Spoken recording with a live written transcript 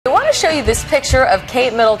show you this picture of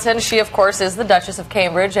Kate Middleton. She, of course, is the Duchess of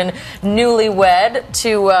Cambridge and newlywed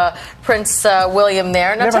to Prince William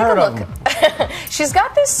there. Now, take a look. She's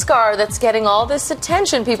got this scar that's getting all this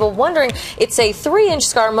attention. People wondering, it's a 3-inch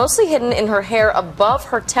scar, mostly hidden in her hair above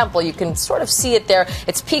her temple. You can sort of see it there.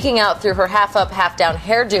 It's peeking out through her half-up, half-down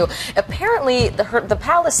hairdo. Apparently, the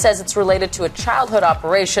palace says it's related to a childhood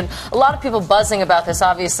operation. A lot of people buzzing about this,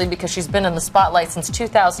 obviously, because she's been in the spotlight since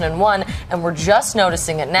 2001, and we're just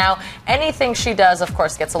noticing it now. Anything she does, of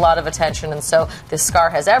course, gets a lot of attention, and so this scar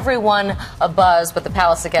has everyone abuzz, but the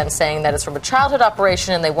palace, again, saying that it's from a childhood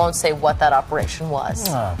operation, and they won't say what that operation was.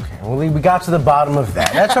 Okay, well, we got to the bottom of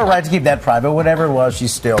that. That's all right to keep that private. Whatever it was,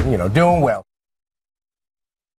 she's still, doing well.